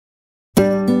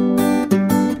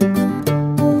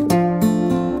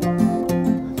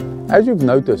As you've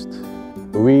noticed,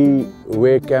 we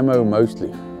wear camo mostly.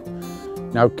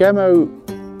 Now camo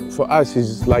for us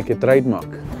is like a trademark,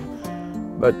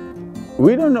 but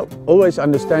we don't always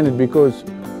understand it because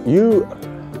you,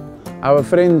 our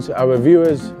friends, our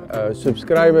viewers,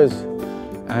 subscribers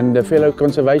and fellow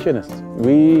conservationists,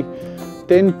 we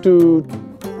tend to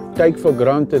take for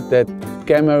granted that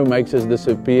camo makes us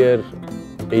disappear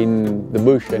in the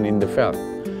bush and in the veld.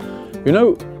 You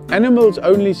know, animals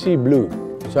only see blue.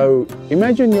 So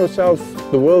imagine yourself,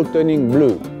 the world turning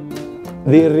blue.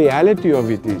 The reality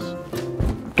of it is,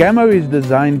 camo is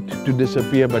designed to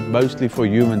disappear, but mostly for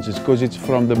humans. It's because it's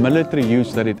from the military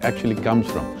use that it actually comes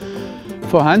from.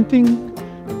 For hunting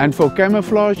and for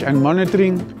camouflage and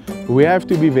monitoring, we have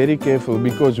to be very careful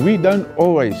because we don't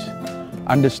always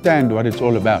understand what it's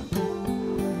all about.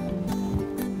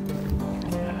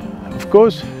 Of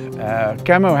course,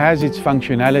 camo has its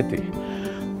functionality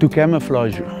to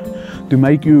camouflage you, to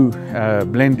make you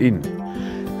blend in.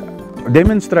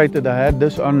 Demonstrated, I had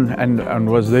this on and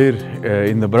was there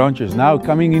in the branches. Now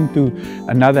coming into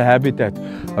another habitat,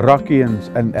 rocky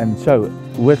and so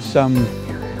with some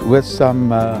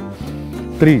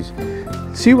trees.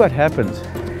 See what happens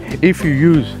if you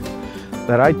use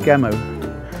the right camo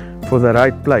for the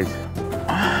right place.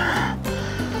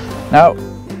 Now,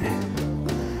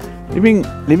 leaving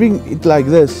it like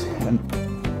this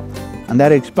and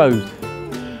that exposed,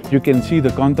 you can see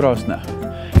the contrast now.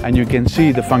 And you can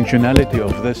see the functionality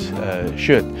of this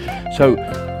shirt. So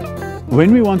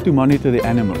when we want to monitor the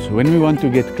animals, when we want to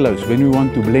get close, when we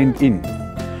want to blend in,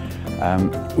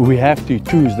 we have to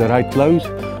choose the right clothes,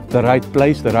 the right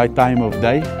place, the right time of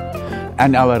day,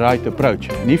 and our right approach.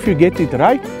 And if you get it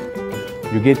right,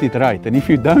 you get it right. And if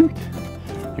you don't,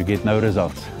 you get no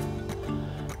results.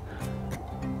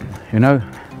 You know,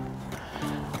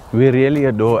 we really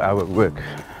adore our work.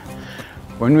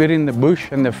 When we're in the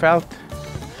bush and the veld,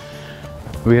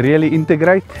 we really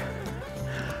integrate,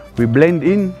 we blend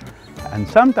in, and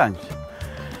sometimes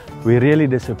we really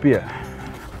disappear.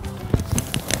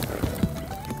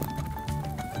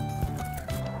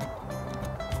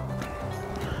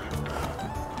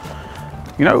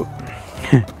 You know,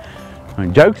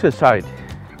 jokes aside,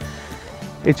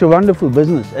 it's a wonderful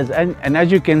business, and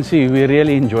as you can see, we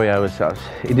really enjoy ourselves.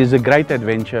 It is a great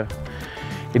adventure,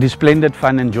 it is splendid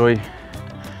fun and joy,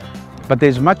 but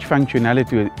there's much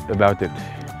functionality about it.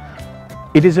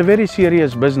 It is a very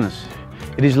serious business.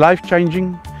 It is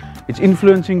life-changing, it's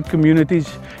influencing communities,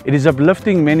 it is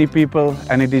uplifting many people,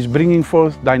 and it is bringing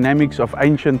forth dynamics of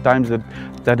ancient times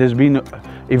that has been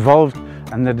evolved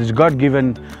and that is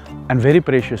God-given and very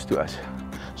precious to us.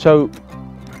 So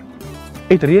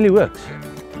it really works.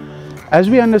 As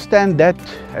we understand that,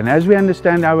 and as we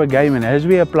understand our game, and as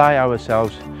we apply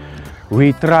ourselves,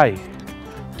 we try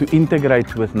to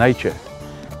integrate with nature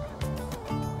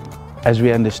as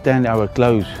we understand our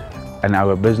clothes and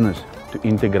our business to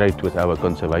integrate with our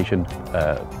conservation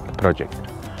project.